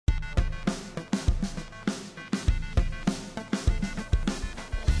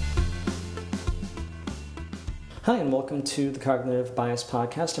Hi, and welcome to the Cognitive Bias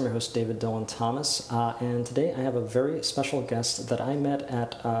Podcast. I'm your host, David Dylan Thomas, and today I have a very special guest that I met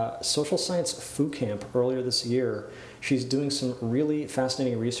at Social Science Food Camp earlier this year. She's doing some really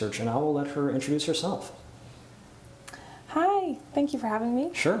fascinating research, and I will let her introduce herself. Hi, thank you for having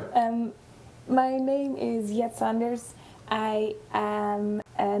me. Sure. My name is Jet Sanders. I am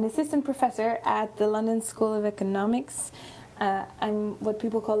an assistant professor at the London School of Economics. I'm what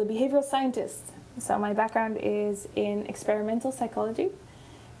people call a behavioral scientist. So my background is in experimental psychology,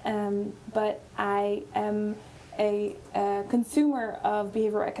 but I am a consumer of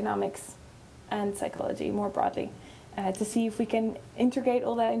behavioral economics and psychology more broadly to see if we can integrate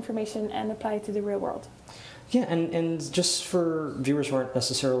all that information and apply it to the real world. Yeah, and just for viewers who aren't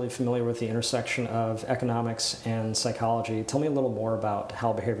necessarily familiar with the intersection of economics and psychology, tell me a little more about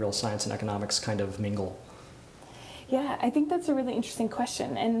how behavioral science and economics kind of mingle. Yeah, I think that's a really interesting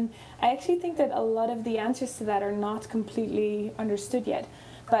question, and I actually think that a lot of the answers to that are not completely understood yet.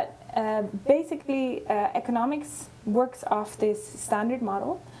 But basically, economics works off this standard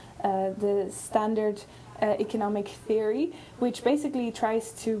model, the standard economic theory, which basically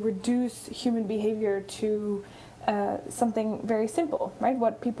tries to reduce human behavior to something very simple, right?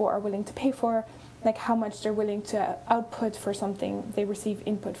 What people are willing to pay for, like how much they're willing to output for something they receive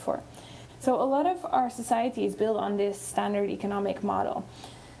input for. So a lot of our society is built on this standard economic model.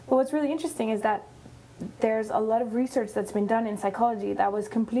 But what's really interesting is that there's a lot of research that's been done in psychology that was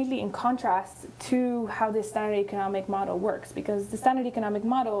completely in contrast to how this standard economic model works, because the standard economic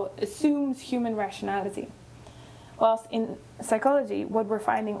model assumes human rationality. Whilst in psychology, what we're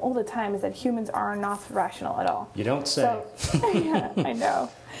finding all the time is that humans are not rational at all. You don't say. So, yeah, I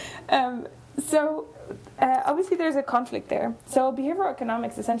know. Obviously there's a conflict there. So behavioral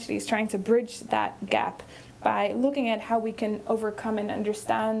economics essentially is trying to bridge that gap by looking at how we can overcome and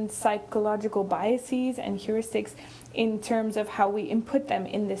understand psychological biases and heuristics in terms of how we input them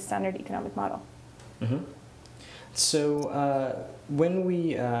in this standard economic model. Mm-hmm. So when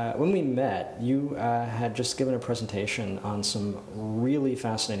we met, you had just given a presentation on some really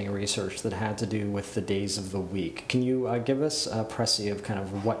fascinating research that had to do with the days of the week. Can you give us a précis of kind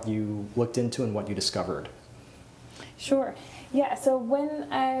of what you looked into and what you discovered? Sure. Yeah, so when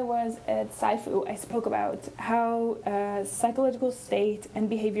I was at SciFu, I spoke about how psychological state and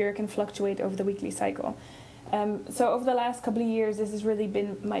behavior can fluctuate over the weekly cycle. So over the last couple of years, this has really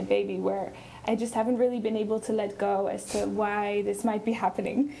been my baby, where I just haven't really been able to let go as to why this might be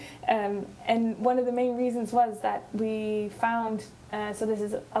happening. And one of the main reasons was that we found, so this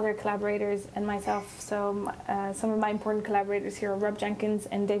is other collaborators and myself, so some of my important collaborators here are Rob Jenkins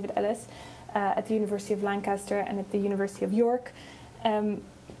and David Ellis at the University of Lancaster and at the University of York. And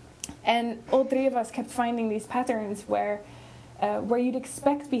all three of us kept finding these patterns where you'd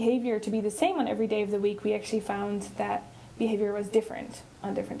expect behavior to be the same on every day of the week. We actually found that behavior was different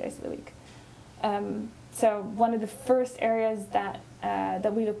on different days of the week. So one of the first areas that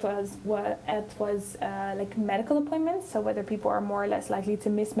we looked at was like medical appointments. So whether people are more or less likely to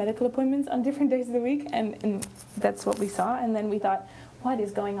miss medical appointments on different days of the week, and that's what we saw. And then we thought, what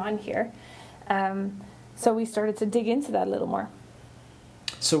is going on here? So we started to dig into that a little more.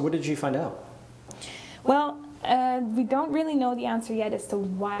 So what did you find out? Well, we don't really know the answer yet as to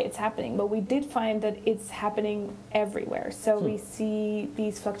why it's happening, but we did find that it's happening everywhere. So we see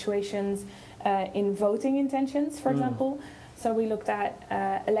these fluctuations in voting intentions, for example. So we looked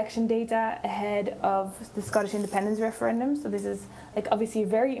at election data ahead of the Scottish independence referendum. So this is like obviously a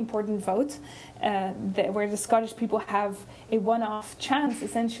very important vote where the Scottish people have a one-off chance,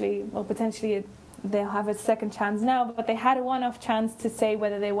 essentially. Well, potentially they'll have a second chance now, but they had a one-off chance to say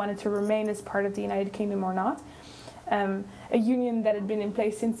whether they wanted to remain as part of the United Kingdom or not. A union that had been in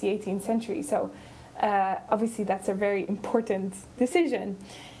place since the 18th century. So obviously that's a very important decision.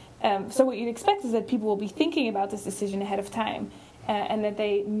 So what you'd expect is that people will be thinking about this decision ahead of time and that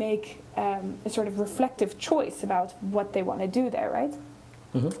they make a sort of reflective choice about what they want to do there, right?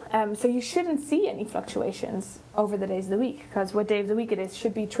 Mm-hmm. So you shouldn't see any fluctuations over the days of the week, because what day of the week it is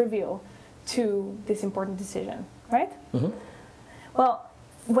should be trivial to this important decision, right? Mm-hmm. Well,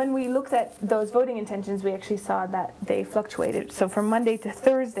 when we looked at those voting intentions, we actually saw that they fluctuated. So from Monday to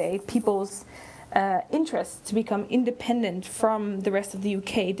Thursday, people's interest to become independent from the rest of the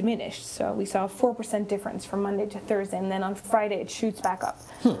UK diminished. So we saw a 4% difference from Monday to Thursday, and then on Friday it shoots back up.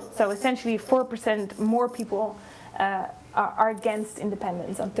 So essentially 4% more people are against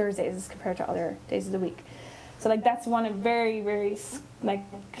independence on Thursdays as compared to other days of the week. So like that's one a very, very like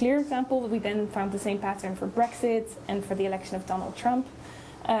clear example. We then found the same pattern for Brexit and for the election of Donald Trump.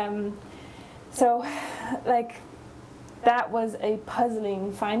 So like that was a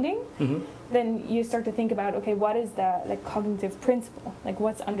puzzling finding, then you start to think about, okay, what is the like cognitive principle? Like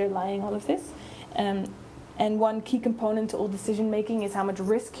what's underlying all of this? And one key component to all decision making is how much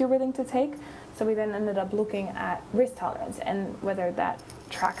risk you're willing to take. So we then ended up looking at risk tolerance and whether that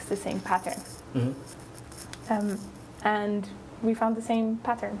tracks the same pattern. And we found the same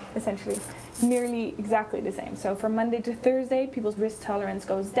pattern, essentially, nearly exactly the same. So from Monday to Thursday, people's risk tolerance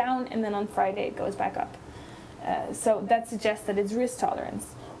goes down, and then on Friday it goes back up. So that suggests that it's risk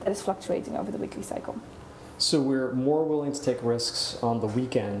tolerance that is fluctuating over the weekly cycle. So we're more willing to take risks on the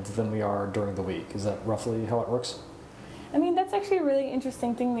weekend than we are during the week. Is that roughly how it works? I mean, that's actually a really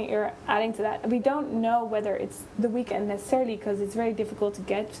interesting thing that you're adding to that. We don't know whether it's the weekend necessarily because it's very difficult to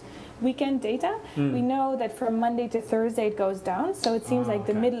get weekend data. We know that from Monday to Thursday it goes down, so it seems like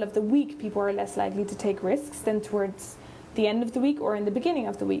the middle of the week people are less likely to take risks than towards the end of the week or in the beginning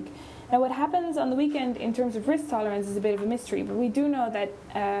of the week. Now what happens on the weekend in terms of risk tolerance is a bit of a mystery, but we do know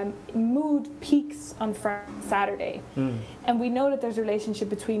that mood peaks on Friday and Saturday, and we know that there's a relationship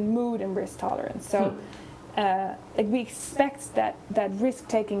between mood and risk tolerance. So like we expect that risk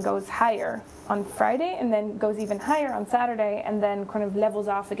taking goes higher on Friday and then goes even higher on Saturday and then kind of levels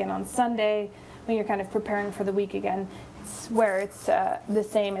off again on Sunday when you're kind of preparing for the week again. It's where it's the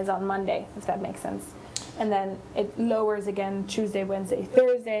same as on Monday, if that makes sense. And then it lowers again Tuesday, Wednesday,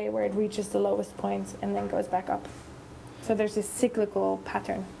 Thursday, where it reaches the lowest point and then goes back up. So there's this cyclical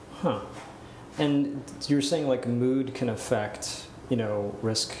pattern. And you're saying like mood can affect,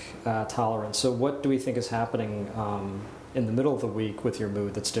 risk tolerance. So what do we think is happening in the middle of the week with your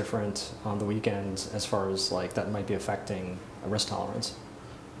mood that's different on the weekends as far as like that might be affecting risk tolerance?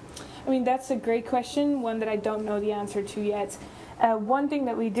 I mean, that's a great question, one that I don't know the answer to yet. One thing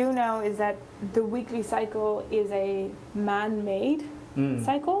that we do know is that the weekly cycle is a man-made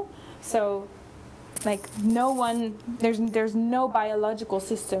cycle. So like there's no biological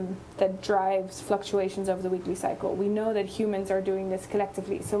system that drives fluctuations over the weekly cycle. We know that humans are doing this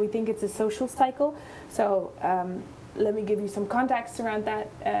collectively. So we think it's a social cycle. So let me give you some context around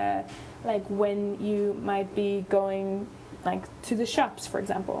that. Like when you might be going like to the shops, for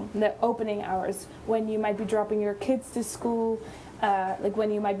example, the opening hours, when you might be dropping your kids to school, like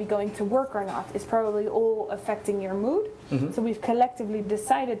when you might be going to work or not, is probably all affecting your mood. So we've collectively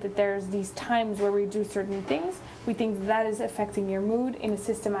decided that there's these times where we do certain things. We think that is affecting your mood in a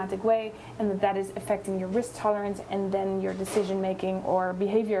systematic way, and that is affecting your risk tolerance and then your decision making or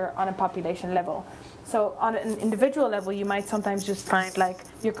behavior on a population level. So on an individual level, you might sometimes just find like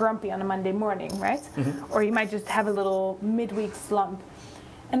you're grumpy on a Monday morning, right? Or you might just have a little midweek slump.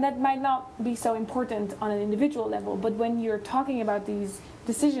 And that might not be so important on an individual level, but when you're talking about these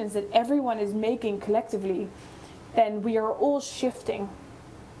decisions that everyone is making collectively, then we are all shifting,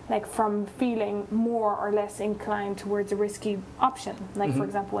 like from feeling more or less inclined towards a risky option, like for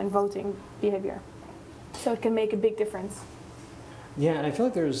example in voting behavior. So it can make a big difference. Yeah, and I feel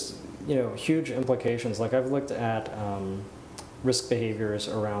like there's huge implications. Like I've looked at risk behaviors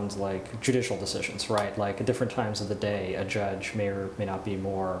around like judicial decisions, right? Like at different times of the day, a judge may or may not be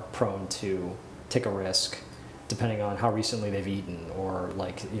more prone to take a risk depending on how recently they've eaten, or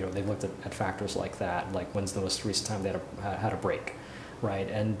like, they've looked at factors like that, like when's the most recent time they had a break, right?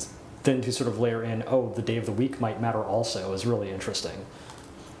 And then to sort of layer in, the day of the week might matter also is really interesting.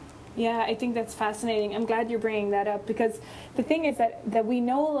 Yeah, I think that's fascinating. I'm glad you're bringing that up, because the thing is that we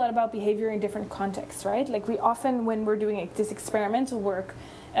know a lot about behavior in different contexts, right? Like we often, when we're doing this experimental work,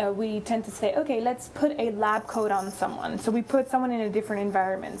 we tend to say, okay, let's put a lab coat on someone. So we put someone in a different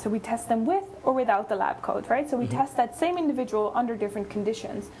environment. So we test them with or without the lab coat, right? So we test that same individual under different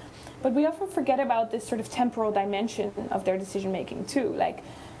conditions. But we often forget about this sort of temporal dimension of their decision making too. Like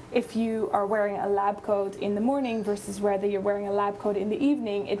if you are wearing a lab coat in the morning versus whether you're wearing a lab coat in the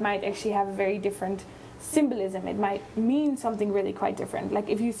evening, it might actually have a very different symbolism. It might mean something really quite different. Like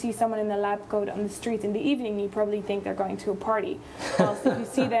if you see someone in a lab coat on the street in the evening, you probably think they're going to a party. Whilst if you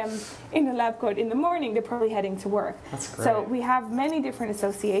see them in a lab coat in the morning, they're probably heading to work. That's great. So we have many different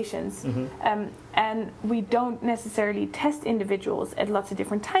associations, and we don't necessarily test individuals at lots of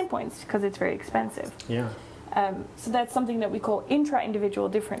different time points because it's very expensive. Yeah. So that's something that we call intra-individual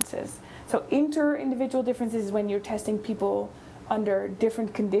differences. So inter-individual differences is when you're testing people under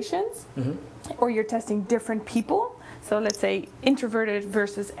different conditions, or you're testing different people. So let's say introverted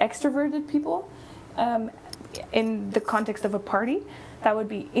versus extroverted people in the context of a party. That would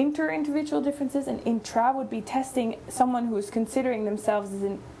be inter-individual differences, and intra would be testing someone who is considering themselves as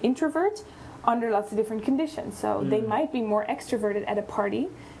an introvert under lots of different conditions. So they might be more extroverted at a party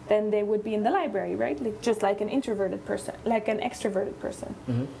than they would be in the library, right? Like just like an introverted person, like an extroverted person.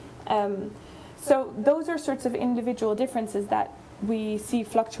 So those are sorts of individual differences that we see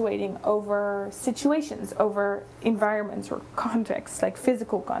fluctuating over situations, over environments or contexts, like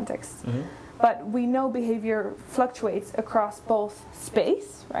physical contexts. Mm-hmm. But we know behavior fluctuates across both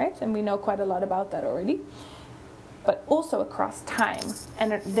space, right? And we know quite a lot about that already. But also across time.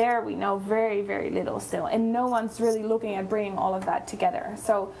 And there we know very, very little still. And no one's really looking at bringing all of that together.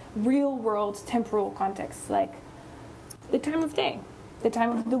 So real world temporal contexts, like the time of day, the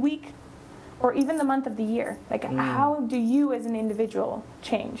time of the week, or even the month of the year. Like how do you as an individual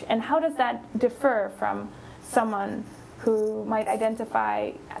change? And how does that differ from someone who might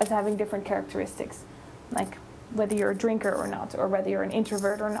identify as having different characteristics? Like whether you're a drinker or not, or whether you're an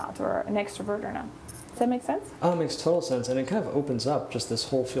introvert or not, or an extrovert or not. Does that make sense? Oh, it makes total sense. And it kind of opens up just this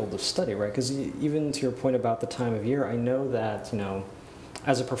whole field of study, right? Because even to your point about the time of year, I know that,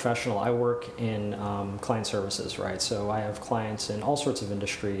 as a professional, I work in client services, right? So I have clients in all sorts of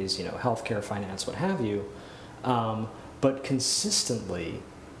industries, healthcare, finance, what have you. But consistently,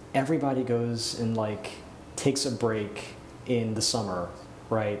 everybody goes and takes a break in the summer,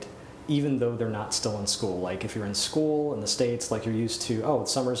 right? Even though they're not still in school. Like if you're in school in the States, you're used to, oh,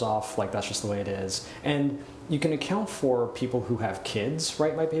 summer's off, that's just the way it is. And you can account for people who have kids,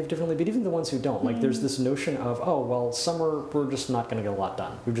 right, might behave differently, but even the ones who don't. There's this notion of, oh, well, summer, we're just not going to get a lot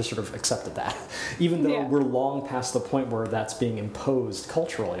done. We've just sort of accepted that. Even though we're long past the point where that's being imposed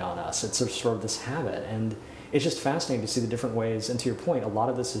culturally on us. It's sort of this habit. And it's just fascinating to see the different ways. And to your point, a lot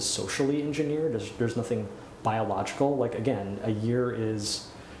of this is socially engineered. There's nothing biological. Again, a year is,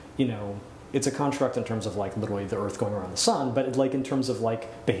 it's a construct in terms of literally the Earth going around the sun, but in terms of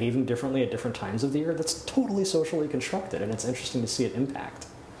behaving differently at different times of the year, that's totally socially constructed, and it's interesting to see it impact.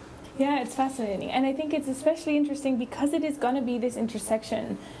 Yeah, it's fascinating. And I think it's especially interesting because it is going to be this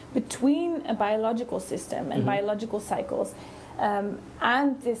intersection between a biological system and biological cycles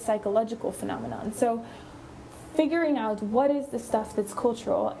and this psychological phenomenon. So figuring out what is the stuff that's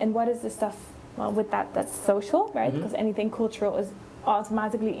cultural and what is the stuff with that's social, right? Because anything cultural is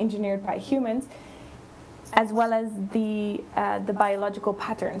automatically engineered by humans, as well as the biological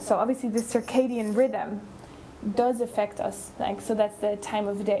patterns. So obviously the circadian rhythm does affect us. So that's the time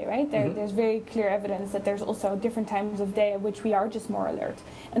of day, right? There's very clear evidence that there's also different times of day at which we are just more alert,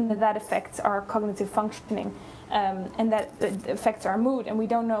 and that affects our cognitive functioning. And that affects our mood, and we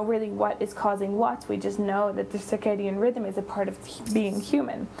don't know really what is causing what. We just know that the circadian rhythm is a part of being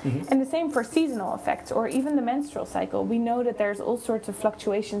human. And the same for seasonal effects, or even the menstrual cycle. We know that there's all sorts of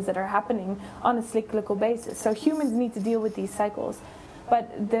fluctuations that are happening on a cyclical basis. So humans need to deal with these cycles.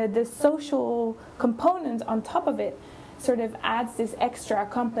 But the social component on top of it sort of adds this extra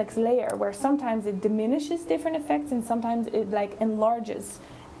complex layer where sometimes it diminishes different effects and sometimes it enlarges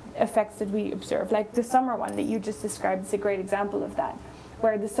effects that we observe. Like the summer one that you just described is a great example of that,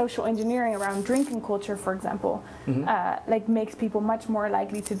 where the social engineering around drinking culture, for example, makes people much more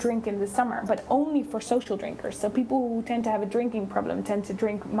likely to drink in the summer, but only for social drinkers. So people who tend to have a drinking problem tend to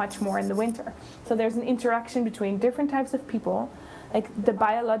drink much more in the winter. So there's an interaction between different types of people, the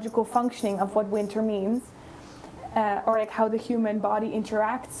biological functioning of what winter means, or how the human body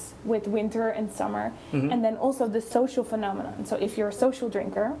interacts with winter and summer, and then also the social phenomenon. So if you're a social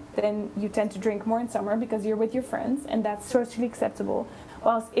drinker, then you tend to drink more in summer because you're with your friends, and that's socially acceptable.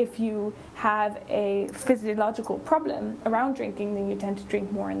 Whilst if you have a physiological problem around drinking, then you tend to drink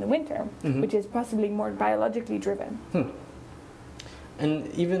more in the winter, which is possibly more biologically driven.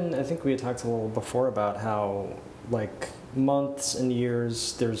 And even, I think we had talked a little before about how, months and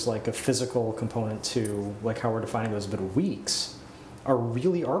years, there's a physical component to how we're defining those, but weeks are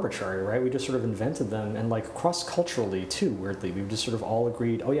really arbitrary, right? We just sort of invented them, and cross-culturally too, weirdly, we've just sort of all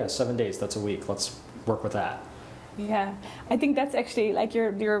agreed, oh yeah, 7 days, that's a week, let's work with that. Yeah, I think that's actually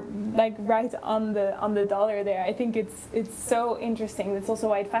you're right on the dollar there. I think it's so interesting. That's also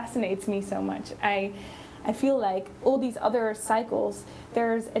why it fascinates me so much. I feel like all these other cycles,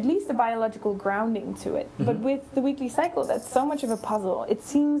 there's at least a biological grounding to it. But with the weekly cycle, that's so much of a puzzle. It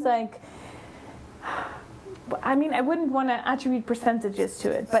seems like, I wouldn't want to attribute percentages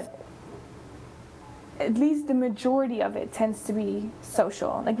to it, but at least the majority of it tends to be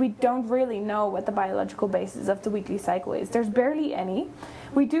social. We don't really know what the biological basis of the weekly cycle is. There's barely any.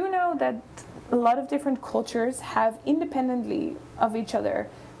 We do know that a lot of different cultures have independently of each other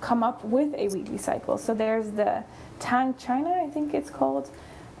come up with a weekly cycle. So there's the Tang China, I think it's called.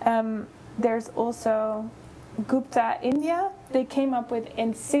 There's also Gupta India. They came up with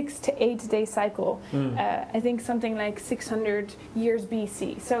a 6 to 8 day cycle. I think something like 600 years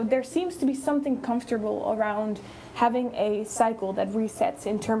BC. So there seems to be something comfortable around having a cycle that resets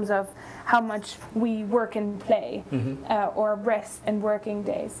in terms of how much we work and play, or rest and working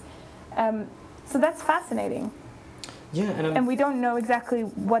days. So that's fascinating. Yeah, and we don't know exactly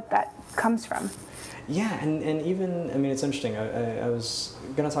what that comes from. Yeah, and even, I mean, it's interesting. I was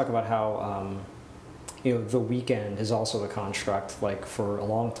going to talk about how, the weekend is also a construct, like, for a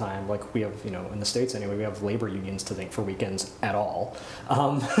long time. Like, we have, in the States anyway, we have labor unions to thank for weekends at all.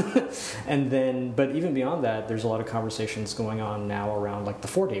 And then, but even beyond that, there's a lot of conversations going on now around, like, the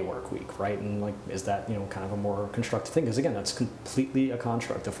 4-day work week, right? And, like, is that, kind of a more constructive thing? Because, again, that's completely a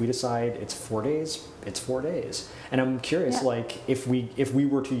construct. If we decide it's 4 days, it's 4 days. And I'm curious, like, if we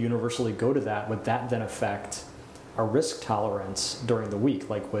were to universally go to that, would that then affect our risk tolerance during the week?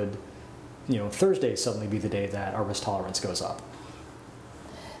 Like, would Thursday suddenly be the day that our risk tolerance goes up?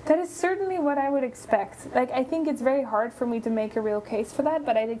 That is certainly what I would expect. Like, I think it's very hard for me to make a real case for that,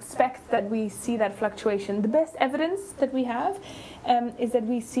 but I'd expect that we see that fluctuation. The best evidence that we have is that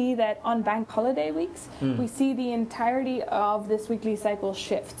we see that on bank holiday weeks, we see the entirety of this weekly cycle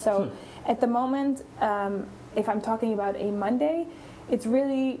shift. So at the moment, if I'm talking about a Monday, it's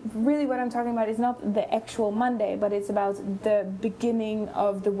really what I'm talking about is not the actual Monday, but it's about the beginning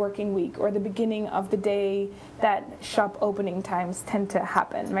of the working week or the beginning of the day that shop opening times tend to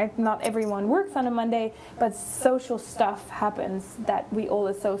happen, right? Not everyone works on a Monday, but social stuff happens that we all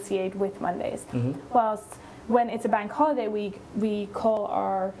associate with Mondays. Whilst when it's a bank holiday week, we call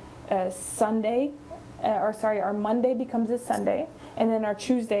our our Monday becomes a Sunday, and then our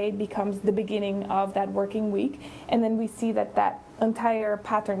Tuesday becomes the beginning of that working week, and then we see that entire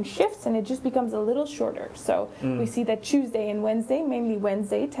pattern shifts and it just becomes a little shorter. So we see that Tuesday and Wednesday, mainly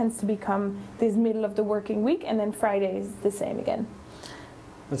Wednesday, tends to become this middle of the working week, and then Friday is the same again.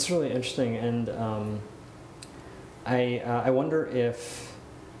 That's really interesting, and I wonder if,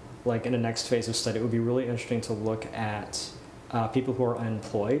 like, in the next phase of study, it would be really interesting to look at people who are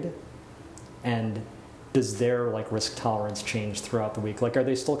unemployed, and does their, like, risk tolerance change throughout the week? Like, are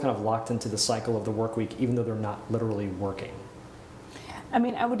they still kind of locked into the cycle of the work week even though they're not literally working? I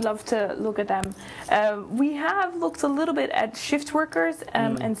mean, I would love to look at them. We have looked a little bit at shift workers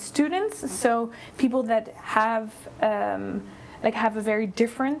and students, so people that have a very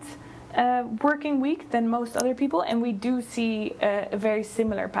different working week than most other people, and we do see a very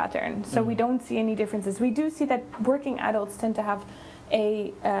similar pattern. So we don't see any differences. We do see that working adults tend to have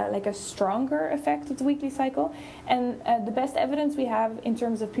a stronger effect of the weekly cycle, and the best evidence we have in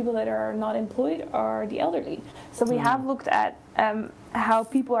terms of people that are not employed are the elderly. So we have looked at how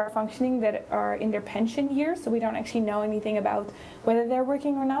people are functioning that are in their pension year, so we don't actually know anything about whether they're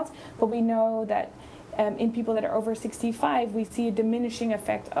working or not, but we know that in people that are over 65, we see a diminishing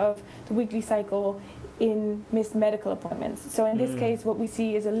effect of the weekly cycle in missed medical appointments. So in this case, what we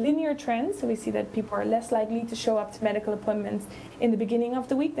see is a linear trend. So we see that people are less likely to show up to medical appointments in the beginning of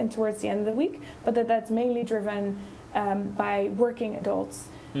the week than towards the end of the week, but that's mainly driven by working adults,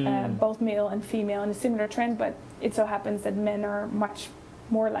 both male and female, in a similar trend, but it so happens that men are much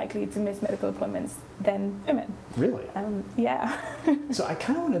more likely to miss medical appointments than women. Really? Yeah. So I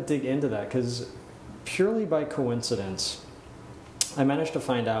kind of want to dig into that, because purely by coincidence, I managed to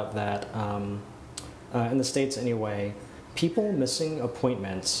find out that in the States anyway, people missing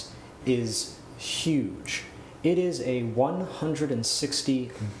appointments is huge. It is a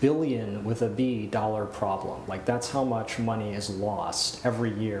 $160 billion with a B dollar problem. Like, that's how much money is lost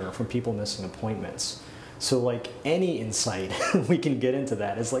every year from people missing appointments. So, like, any insight we can get into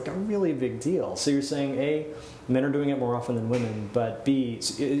that is, like, a really big deal. So you're saying, A, men are doing it more often than women, but B,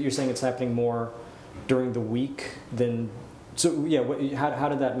 you're saying it's happening more during the week than... So, yeah, how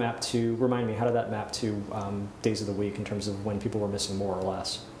did that map to... Remind me, how did that map to days of the week in terms of when people were missing more or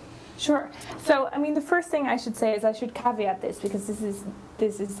less? Sure. So, I mean, the first thing I should say is I should caveat this, because this is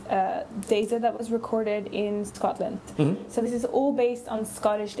data that was recorded in Scotland. So this is all based on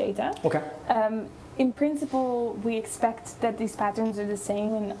Scottish data. Okay. In principle, we expect that these patterns are the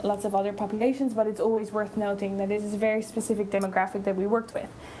same in lots of other populations, but it's always worth noting that this is a very specific demographic that we worked with.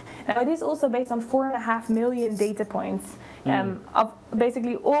 Now, it is also based on 4.5 million data points of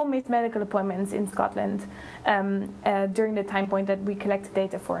basically all missed medical appointments in Scotland during the time point that we collected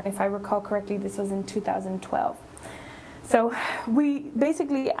data for. And if I recall correctly, this was in 2012. So we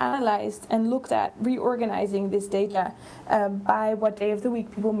basically analyzed and looked at reorganizing this data by what day of the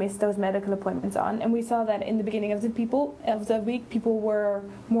week people missed those medical appointments on. And we saw that in the beginning of the week, people were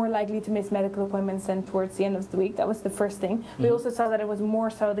more likely to miss medical appointments than towards the end of the week. That was the first thing. We also saw that it was more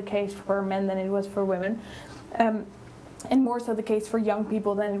so the case for men than it was for women. And more so the case for young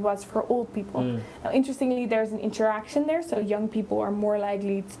people than it was for old people. Now, interestingly, there's an interaction there. So young people are more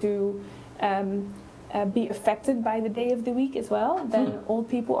likely to be affected by the day of the week as well than old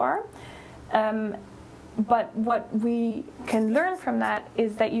people are. But what we can learn from that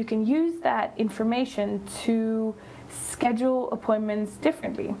is that you can use that information to schedule appointments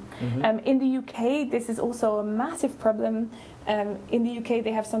differently. In the UK, this is also a massive problem. In the UK,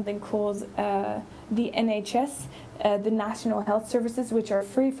 they have something called the NHS, the National Health Services, which are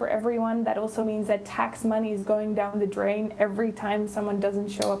free for everyone. That also means that tax money is going down the drain every time someone doesn't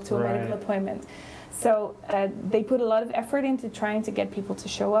show up to a medical appointment. So they put a lot of effort into trying to get people to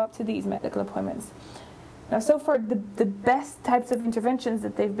show up to these medical appointments. Now, so far, the best types of interventions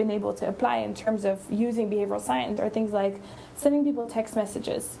that they've been able to apply in terms of using behavioral science are things like sending people text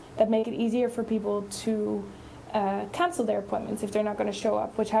messages that make it easier for people to cancel their appointments if they're not going to show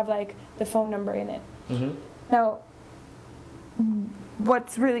up, which have like the phone number in it. Now,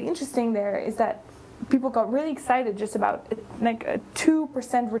 what's really interesting there is that people got really excited just about like a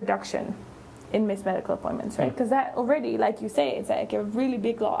 2% reduction in missed medical appointments, right? Because that already, like you say, it's like a really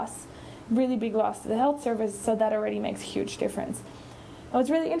big loss to the health service, so that already makes a huge difference. And what's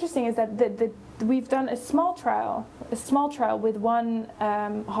really interesting is that we've done a small trial with one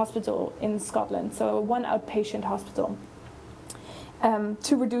hospital in Scotland, so one outpatient hospital,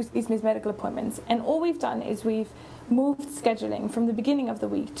 to reduce these missed medical appointments. And all we've done is we've moved scheduling from the beginning of the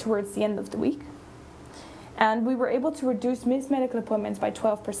week towards the end of the week. And we were able to reduce missed medical appointments by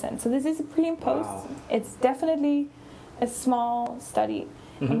 12%. So this is a pre and post. Wow. It's definitely a small study.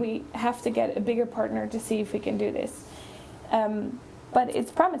 And we have to get a bigger partner to see if we can do this. But it's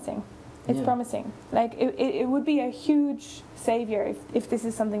promising. It's promising. Like, it would be a huge savior if this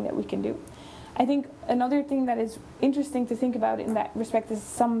is something that we can do. I think another thing that is interesting to think about in that respect is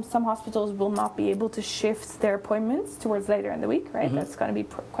some hospitals will not be able to shift their appointments towards later in the week, right? That's going to be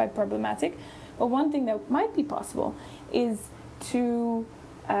quite problematic. But one thing that might be possible is to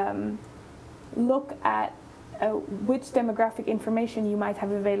look at which demographic information you might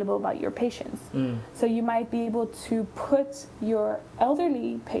have available about your patients. So you might be able to put your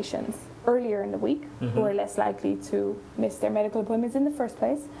elderly patients earlier in the week, who are less likely to miss their medical appointments in the first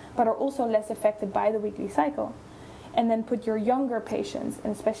place, but are also less affected by the weekly cycle. And then put your younger patients,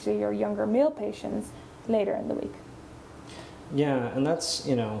 and especially your younger male patients, later in the week. Yeah, and that's,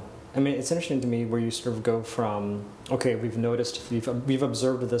 I mean, it's interesting to me where you sort of go from, okay, we've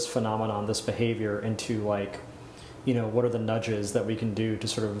observed this phenomenon, this behavior, into like, what are the nudges that we can do to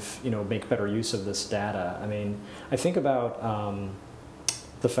sort of, make better use of this data? I mean, I think about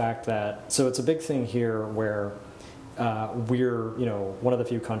the fact that, so it's a big thing here where we're, one of the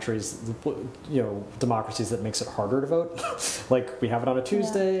few countries, democracies that makes it harder to vote. Like, we have it on a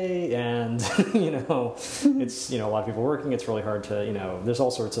Tuesday, and, it's, a lot of people working. It's really hard to, there's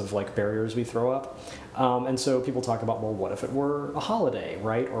all sorts of, like, barriers we throw up. And so people talk about, well, what if it were a holiday,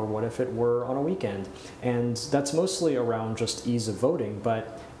 right? Or what if it were on a weekend? And that's mostly around just ease of voting,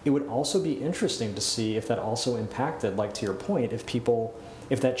 but it would also be interesting to see if that also impacted, like, to your point,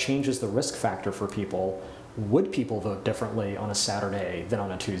 if that changes the risk factor for people. Would people vote differently on a Saturday than on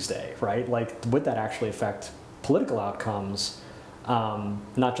a Tuesday, right? Like, would that actually affect political outcomes,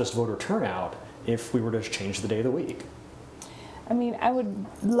 not just voter turnout, if we were to change the day of the week? I mean, I would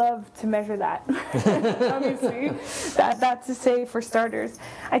love to measure that, obviously. That's to say, for starters.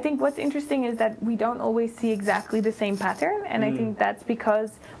 I think what's interesting is that we don't always see exactly the same pattern, and I think that's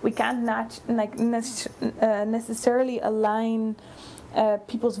because we can't necessarily align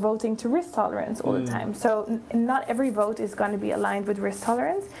people's voting to risk tolerance all the time. So not every vote is going to be aligned with risk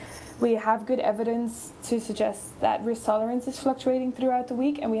tolerance. We have good evidence to suggest that risk tolerance is fluctuating throughout the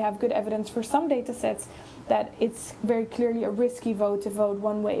week, and we have good evidence for some data sets that it's very clearly a risky vote to vote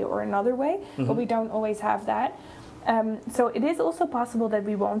one way or another way, but we don't always have that. So it is also possible that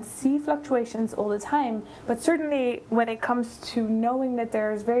we won't see fluctuations all the time, but certainly when it comes to knowing that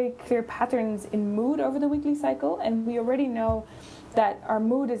there's very clear patterns in mood over the weekly cycle, and we already know that our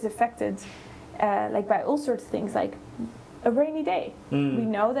mood is affected by all sorts of things, like a rainy day. We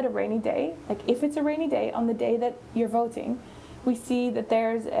know that a rainy day, like if it's a rainy day on the day that you're voting, we see that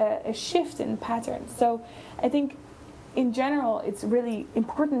there's a shift in patterns. So I think in general, it's really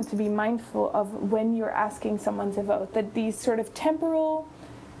important to be mindful of when you're asking someone to vote, that these sort of temporal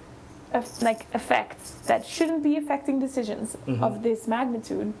effects that shouldn't be affecting decisions of this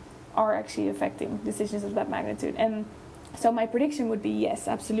magnitude are actually affecting decisions of that magnitude. And so my prediction would be yes,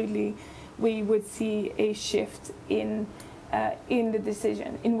 absolutely, we would see a shift in the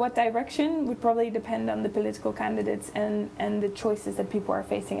decision. In what direction would probably depend on the political candidates and the choices that people are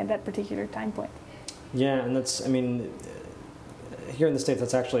facing at that particular time point. Yeah, and that's, I mean, here in the States,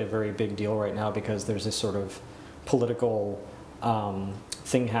 that's actually a very big deal right now because there's this sort of political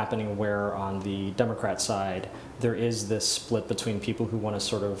thing happening where on the Democrat side there is this split between people who want to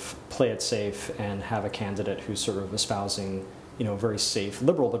sort of play it safe and have a candidate who's sort of espousing, very safe,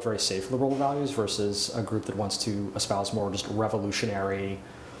 liberal but very safe liberal values versus a group that wants to espouse more just revolutionary,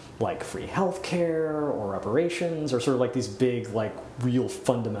 like free healthcare or reparations or sort of like these big, like real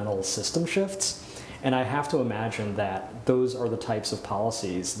fundamental system shifts. And I have to imagine that those are the types of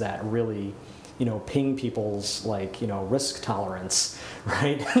policies that really, ping people's risk tolerance,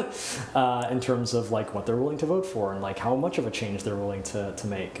 right? In terms of like what they're willing to vote for and like how much of a change they're willing to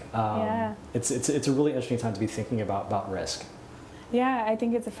make. It's a really interesting time to be thinking about risk. Yeah, I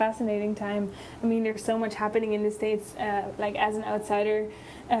think it's a fascinating time. I mean, there's so much happening in the States, like as an outsider,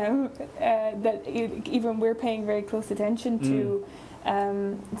 that even we're paying very close attention to.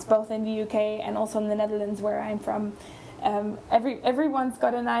 It's both in the UK and also in the Netherlands, where I'm from. Everyone's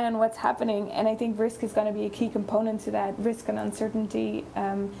got an eye on what's happening, and I think risk is going to be a key component to that, risk and uncertainty,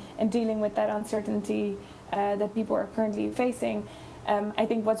 and dealing with that uncertainty that people are currently facing. I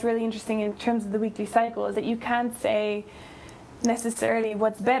think what's really interesting in terms of the weekly cycle is that you can't say necessarily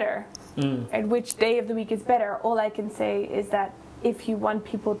what's better and which day of the week is better. All I can say is that if you want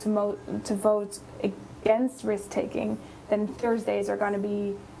people to vote against risk-taking, then Thursdays are going to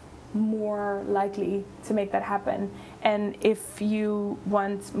be more likely to make that happen. And if you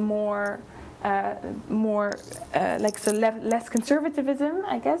want less conservatism,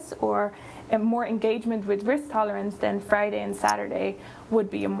 I guess, or more engagement with risk tolerance, then Friday and Saturday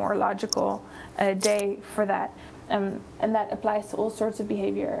would be a more logical day for that. And that applies to all sorts of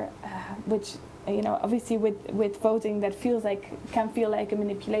behavior, which obviously with voting that can feel like a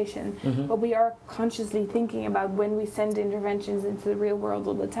manipulation, but we are consciously thinking about when we send interventions into the real world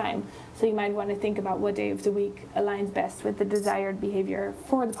all the time. So you might want to think about what day of the week aligns best with the desired behavior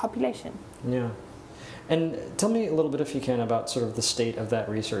for the population. Yeah. And tell me a little bit, if you can, about sort of the state of that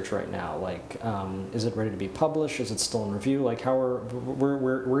research right now. Like, is it ready to be published? Is it still in review? Like,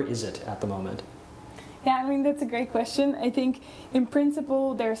 where is it at the moment? Yeah, I mean, that's a great question. I think in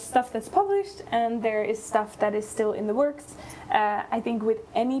principle there's stuff that's published and there is stuff that is still in the works. I think with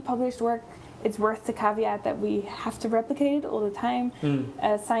any published work, it's worth the caveat that we have to replicate it all the time.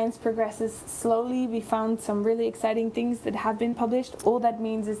 Science progresses slowly. We found some really exciting things that have been published. All that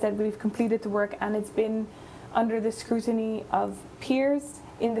means is that we've completed the work and it's been under the scrutiny of peers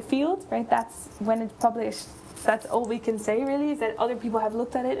in the field, right? That's when it's published. That's all we can say, really, is that other people have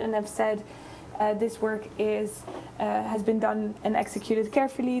looked at it and have said, this work has been done and executed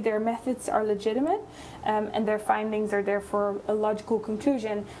carefully, their methods are legitimate, and their findings are therefore a logical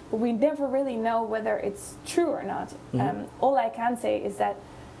conclusion, but we never really know whether it's true or not. All I can say is that,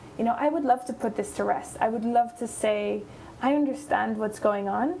 I would love to put this to rest. I would love to say, I understand what's going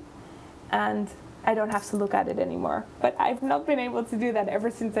on, and I don't have to look at it anymore. But I've not been able to do that ever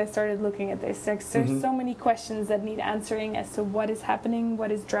since I started looking at this. There's so many questions that need answering as to what is happening,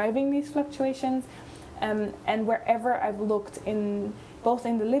 what is driving these fluctuations. And wherever I've looked, both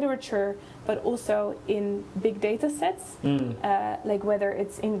in the literature, but also in big data sets, like whether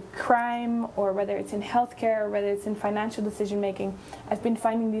it's in crime or whether it's in healthcare or whether it's in financial decision making, I've been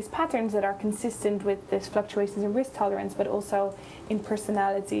finding these patterns that are consistent with these fluctuations in risk tolerance, but also in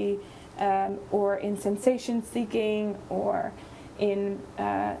personality, or in sensation seeking, or in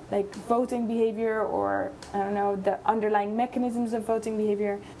voting behavior, or the underlying mechanisms of voting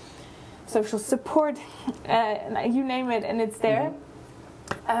behavior, social support, you name it, and it's there.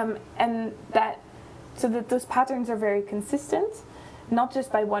 And that those patterns are very consistent, not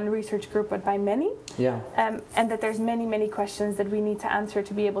just by one research group but by many. Yeah. And that there's many questions that we need to answer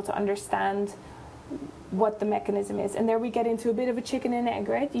to be able to understand what the mechanism is. And there we get into a bit of a chicken and egg,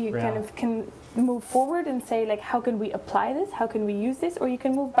 right? You kind of can move forward and say, like, how can we apply this? How can we use this? Or you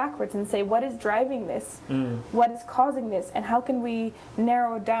can move backwards and say, what is driving this? What is causing this? And how can we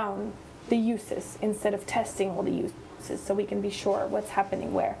narrow down the uses instead of testing all the uses so we can be sure what's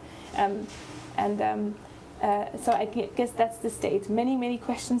happening where? So I guess that's the state. Many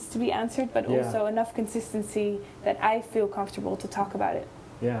questions to be answered, but also enough consistency that I feel comfortable to talk about it.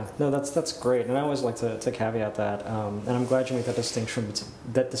 Yeah, no, that's great, and I always like to caveat that, and I'm glad you make that distinction.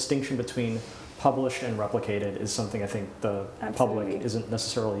 That distinction between published and replicated is something I think the public isn't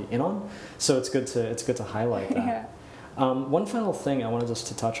necessarily in on. So it's good to highlight that. One final thing I wanted just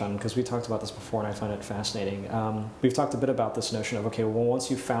to touch on, because we talked about this before, and I find it fascinating. We've talked a bit about this notion of, okay, well,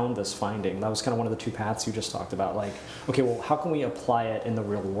 once you found this finding, that was kind of one of the two paths you just talked about. Like, okay, well, how can we apply it in the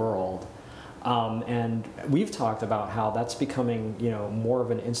real world? And we've talked about how that's becoming, more of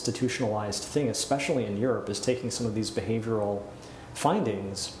an institutionalized thing, especially in Europe, is taking some of these behavioral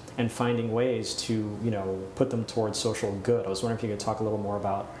findings and finding ways to, put them towards social good. I was wondering if you could talk a little more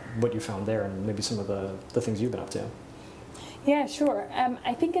about what you found there and maybe some of the things you've been up to. Yeah, sure.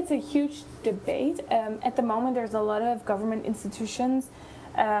 I think it's a huge debate. At the moment, there's a lot of government institutions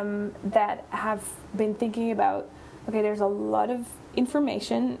that have been thinking about, okay, there's a lot of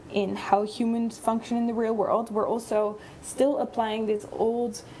information in how humans function in the real world. We're also still applying this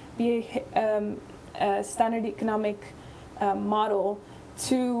old standard economic model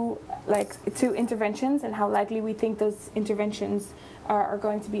to interventions and how likely we think those interventions are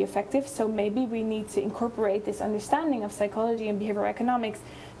going to be effective. So maybe we need to incorporate this understanding of psychology and behavioral economics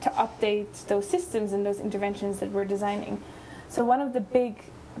to update those systems and those interventions that we're designing. So one of the big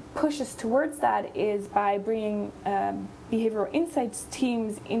pushes towards that is by bringing behavioral insights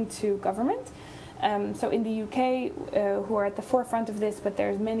teams into government. So in the UK, who are at the forefront of this, but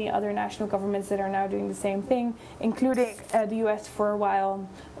there's many other national governments that are now doing the same thing, including the US for a while,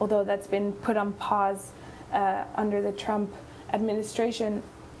 although that's been put on pause under the Trump administration,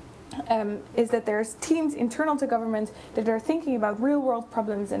 is that there's teams internal to government that are thinking about real world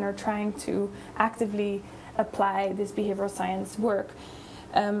problems and are trying to actively apply this behavioral science work.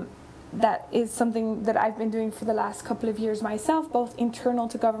 That is something that I've been doing for the last couple of years myself, both internal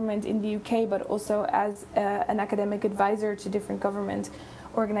to government in the UK, but also as an academic advisor to different government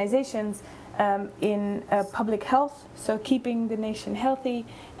organizations in public health, so keeping the nation healthy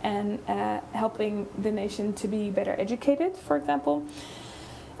and helping the nation to be better educated, for example.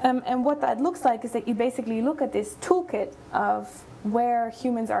 And what that looks like is that you basically look at this toolkit of where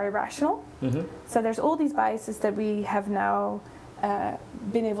humans are irrational. Mm-hmm. So there's all these biases that we have now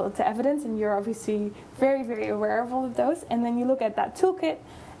been able to evidence, and you're obviously very, very aware of all of those. And then you look at that toolkit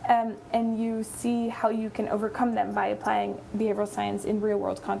and you see how you can overcome them by applying behavioral science in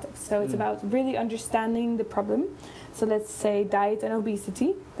real-world context. So it's about really understanding the problem. So let's say diet and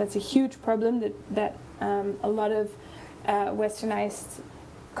obesity. That's a huge problem that a lot of westernized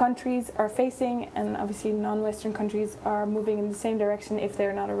countries are facing, and obviously non-Western countries are moving in the same direction if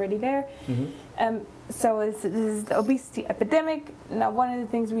they're not already there. Mm-hmm. So this is the obesity epidemic. Now, one of the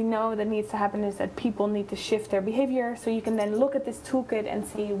things we know that needs to happen is that people need to shift their behavior. So you can then look at this toolkit and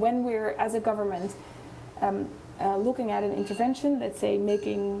see when we're, as a government, looking at an intervention, let's say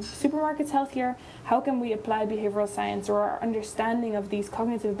making supermarkets healthier, how can we apply behavioral science or our understanding of these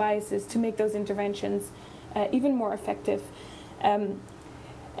cognitive biases to make those interventions even more effective?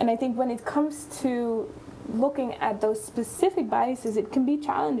 And I think when it comes to looking at those specific biases, it can be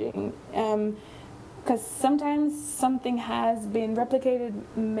challenging because sometimes something has been replicated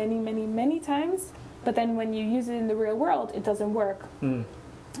many, many, many times, but then when you use it in the real world, it doesn't work.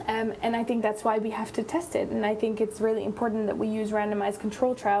 And I think that's why we have to test it. And I think it's really important that we use randomized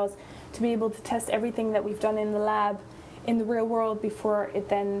control trials to be able to test everything that we've done in the lab in the real world before it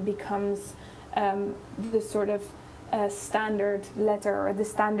then becomes the sort of standard letter or the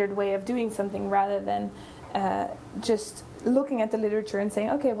standard way of doing something, rather than just looking at the literature and saying,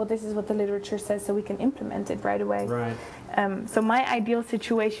 okay, well, this is what the literature says, so we can implement it right away. Right. So my ideal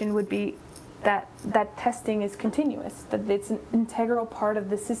situation would be that testing is continuous, that it's an integral part of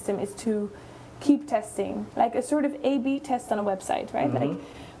the system is to keep testing, like a sort of A/B test on a website, right? Mm-hmm. Like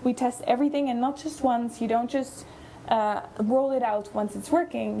we test everything, and not just once. You don't just roll it out once it's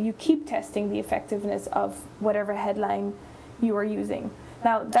working. You keep testing the effectiveness of whatever headline you are using.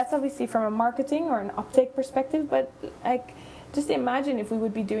 Now, that's obviously from a marketing or an uptake perspective, but like, just imagine if we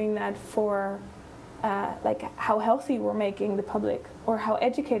would be doing that for like how healthy we're making the public or how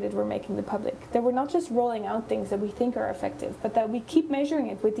educated we're making the public. That we're not just rolling out things that we think are effective, but that we keep measuring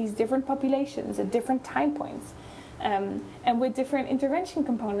it with these different populations at different time points, and with different intervention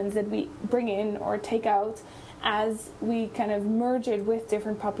components that we bring in or take out as we kind of merge it with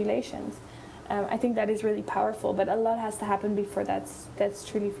different populations. I think that is really powerful, but a lot has to happen before that's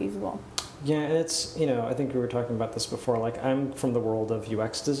truly feasible. Yeah, and it's, I think we were talking about this before, like I'm from the world of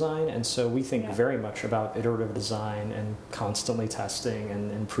UX design, and so we think very much about iterative design and constantly testing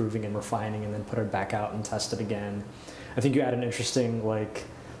and improving and refining and then put it back out and test it again. I think you add an interesting, like,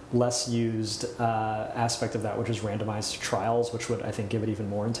 less used aspect of that, which is randomized trials, which would, I think, give it even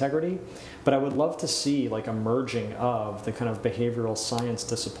more integrity. But I would love to see like a merging of the kind of behavioral science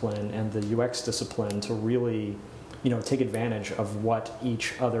discipline and the UX discipline to really, take advantage of what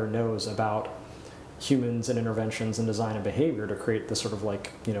each other knows about humans and interventions and design and behavior to create this sort of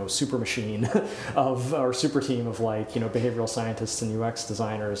like, super machine of, or super team of like, behavioral scientists and UX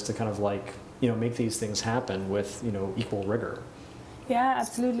designers to kind of like, make these things happen with, equal rigor. Yeah,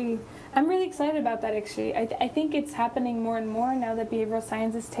 absolutely. I'm really excited about that, actually. I think it's happening more and more now that behavioral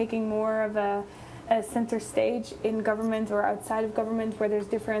science is taking more of a center stage in government or outside of government, where there's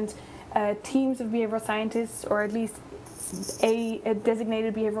different teams of behavioral scientists, or at least a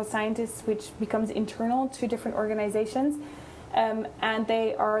designated behavioral scientist, which becomes internal to different organizations, and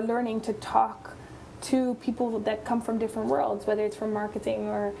they are learning to talk to people that come from different worlds, whether it's from marketing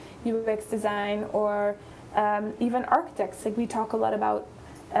or UX design or even architects. Like, we talk a lot about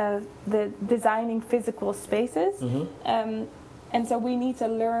the designing physical spaces. Mm-hmm. And so we need to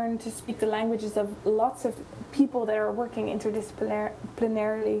learn to speak the languages of lots of people that are working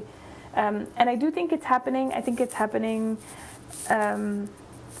interdisciplinarily. And I do think it's happening. I think it's happening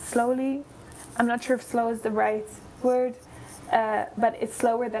slowly. I'm not sure if slow is the right word, but it's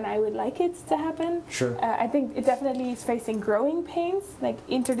slower than I would like it to happen. Sure. I think it definitely is facing growing pains. Like,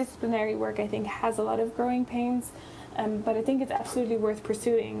 interdisciplinary work, I think, has a lot of growing pains. But I think it's absolutely worth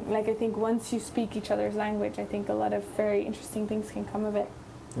pursuing. Like, I think once you speak each other's language, I think a lot of very interesting things can come of it.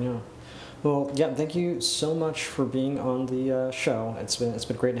 Yeah. Well, yeah, thank you so much for being on the show. It's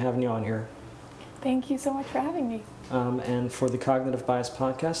been great having you on here. Thank you so much for having me. And for the Cognitive Bias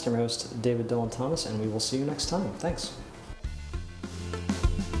Podcast, I'm your host, David Dylan Thomas, and we will see you next time. Thanks.